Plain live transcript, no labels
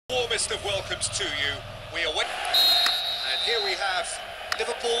Warmest of welcomes to you. We await. And here we have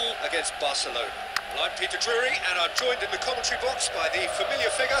Liverpool against Barcelona. Well, I'm Peter Drury, and I'm joined in the commentary box by the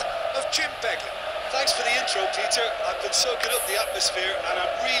familiar figure of Jim Begley. Thanks for the intro, Peter. I've been soaking up the atmosphere, and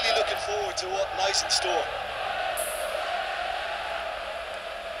I'm really looking forward to what lies in store.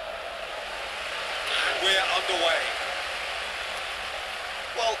 And we're underway.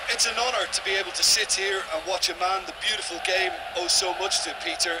 Well, it's an honour to be able to sit here and watch a man the beautiful game owes so much to,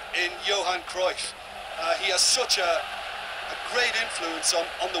 Peter, in Johan Cruyff. He has such a great influence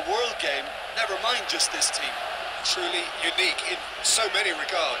on the world game, never mind just this team. Truly unique in so many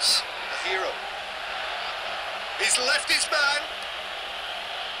regards. A hero. He's left his man.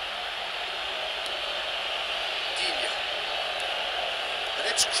 Digne. And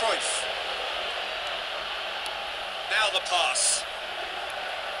it's Cruyff. Now the pass.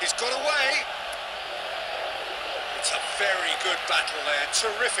 He's got away. It's a very good battle there.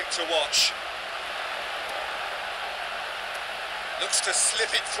 Terrific to watch. Looks to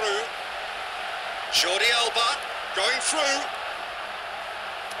slip it through. Jordi Alba going through.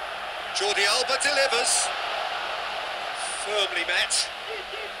 Jordi Alba delivers. Firmly met.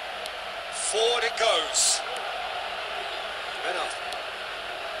 Forward it goes. Enough.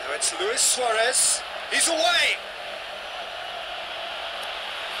 Now it's Luis Suarez. He's away.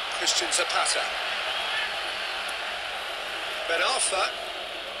 Christian Zapata. Ben Arfa.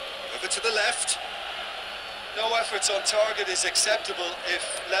 Over to the left. No efforts on target is acceptable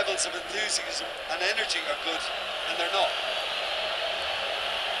if levels of enthusiasm and energy are good, and they're not.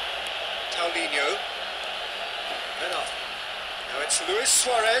 Paulinho. Ben Arfa. Now it's Luis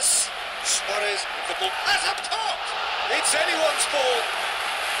Suarez. Suarez with the ball. Has a pop! It's anyone's ball.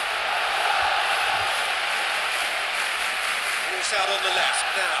 Ball's out on the left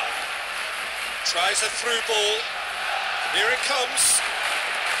now. Tries a through ball. Here it comes.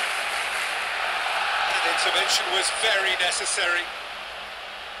 That intervention was very necessary.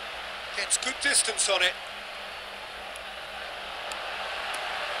 Gets good distance on it.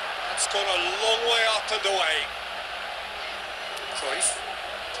 That's gone a long way up and away. Cruyff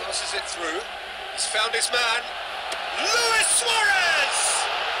passes it through. He's found his man. Luis Suarez!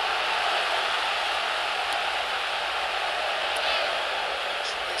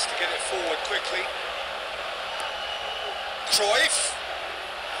 Tries to get it forward quickly. Cruyff.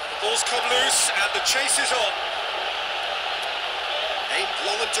 The ball's come loose and the chase is on. Aimed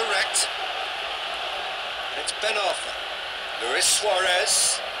long and direct. And it's Ben Arfa. Luis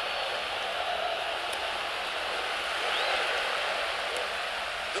Suarez.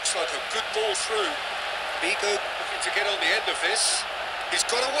 Looks like a good ball through. Migo looking to get on the end of this. He's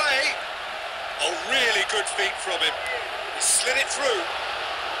got away. A really good feat from him. He slid it through.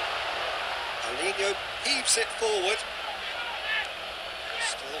 Paulinho heaves it forward.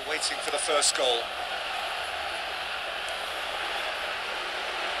 Still waiting for the first goal.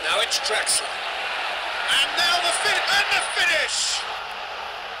 Now it's Draxler. And now the finish!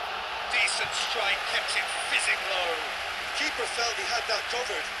 Decent strike, kept it fizzing low. Keeper felt he had that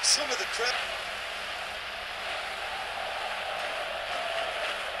covered. Some of the credit.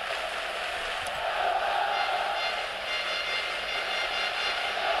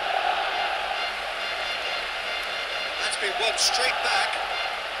 That's been won straight back.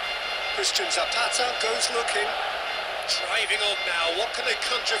 Christian Zapata goes looking. Driving on now. What can they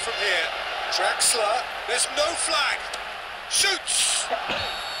conjure from here? Draxler. There's no flag. Shoots!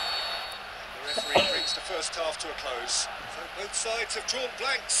 The referee brings the first half to a close. So both sides have drawn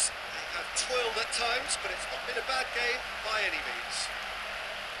blanks. They have toiled at times, but it's not been a bad game by any means.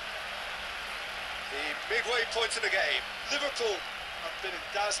 The midway point of the game. Liverpool have been in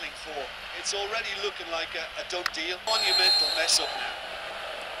dazzling form. It's already looking like a done deal. Monumental mess up now.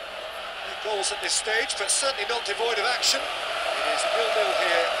 No goals at this stage, but certainly not devoid of action. It is 0-0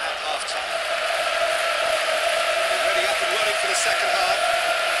 here at half-time. We're ready up and running for the second half.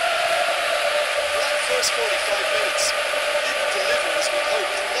 First 45 minutes didn't deliver as we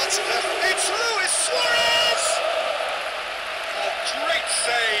hoped. Lots of effort. It's Luis Suarez! A great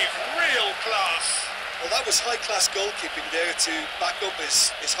save, real class. Well, that was high-class goalkeeping there to back up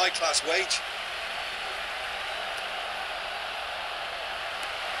his high-class wage.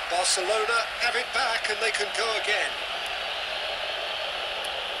 Barcelona have it back and they can go again.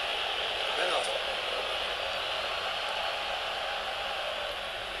 Enough.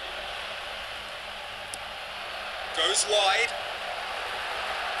 Goes wide.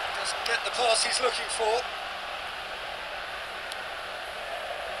 Doesn't get the pass he's looking for.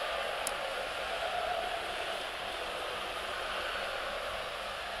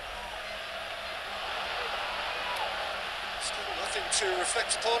 to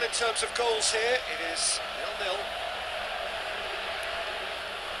reflect upon in terms of goals here. It is 0-0.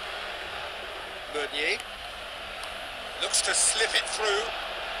 Meunier looks to slip it through.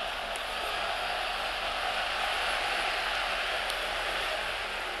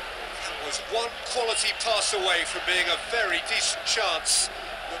 That was one quality pass away from being a very decent chance.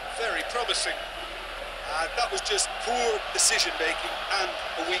 Looked very promising. That was just poor decision-making and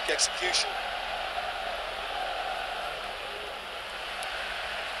a weak execution.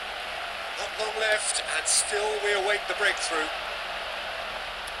 Not long left, and still we await the breakthrough.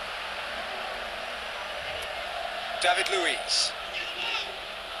 David Luiz.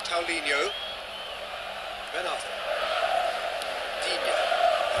 Paulinho. Ben Arthur. Digne.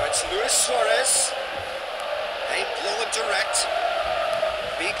 Now it's Luis Suarez. Aimed low and direct.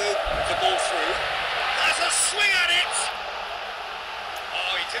 Vigo with the ball through. Has a swing at it!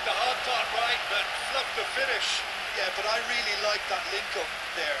 Oh, he did the hard part right, but fluffed the finish. Yeah, but I really like that link-up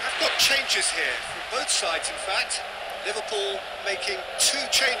there. I've got changes here, from both sides in fact. Liverpool making 2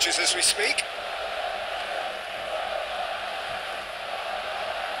 changes as we speak.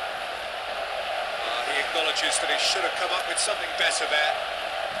 He acknowledges that he should have come up with something better there.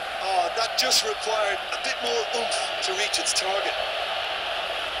 Oh, that just required a bit more oomph to reach its target.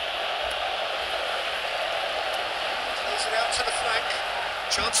 Plays it out to the flank.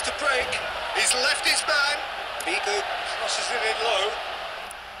 Chance to break. He's left his man. Vigo crosses it in low.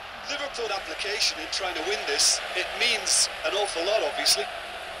 Liverpool application in trying to win this, it means an awful lot, obviously.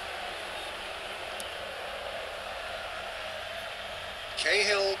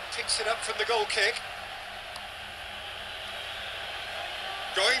 Cahill picks it up from the goal kick.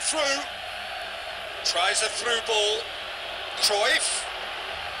 Going through. Tries a through ball. Cruyff.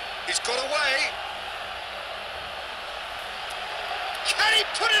 He's got away. Can he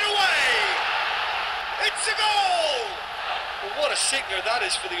put it away? It's a goal! Well, what a sickener that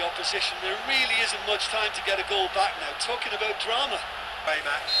is for the opposition. There really isn't much time to get a goal back now. Talking about drama.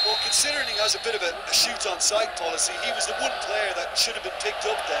 Baymack. Well, considering he has a bit of a shoot-on-sight policy, he was the one player that should have been picked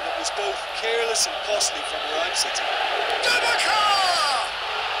up then. It was both careless and costly from where I'm sitting. Dabaka!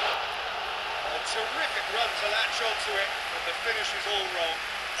 A terrific run to latch onto it, but the finish is all wrong.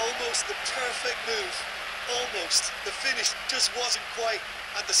 Almost the perfect move. Almost. The finish just wasn't quite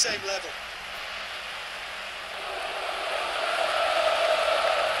at the same level.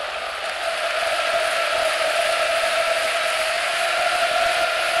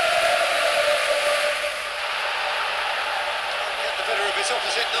 His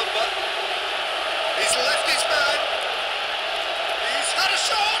opposite number. He's left his man. He's had a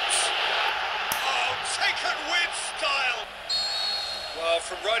shot. Oh, taken with style. Well,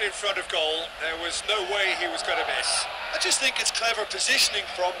 from right in front of goal, there was no way he was going to miss. I just think it's clever positioning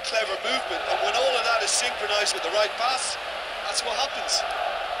from clever movement, and when all of that is synchronised with the right pass, that's what happens.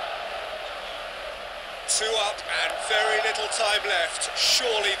 2 up and very little time left.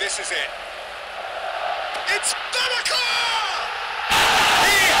 Surely this is it. It's Dabaka!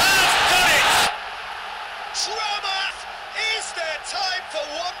 He has done it! Drama! Is there time for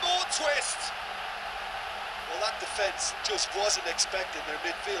one more twist? Well, that defence just wasn't expecting their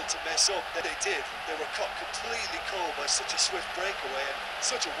midfield to mess up. Then they did. They were caught completely cold by such a swift breakaway and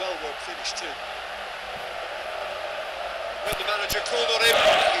such a well-worked finish too. When the manager called on him,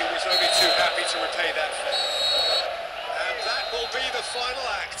 he was only too happy to repay that favour. And that will be the final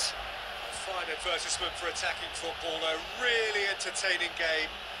act. Fine advertisement for attacking football, a really entertaining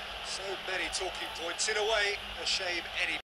game. So many talking points. In a way, a shame any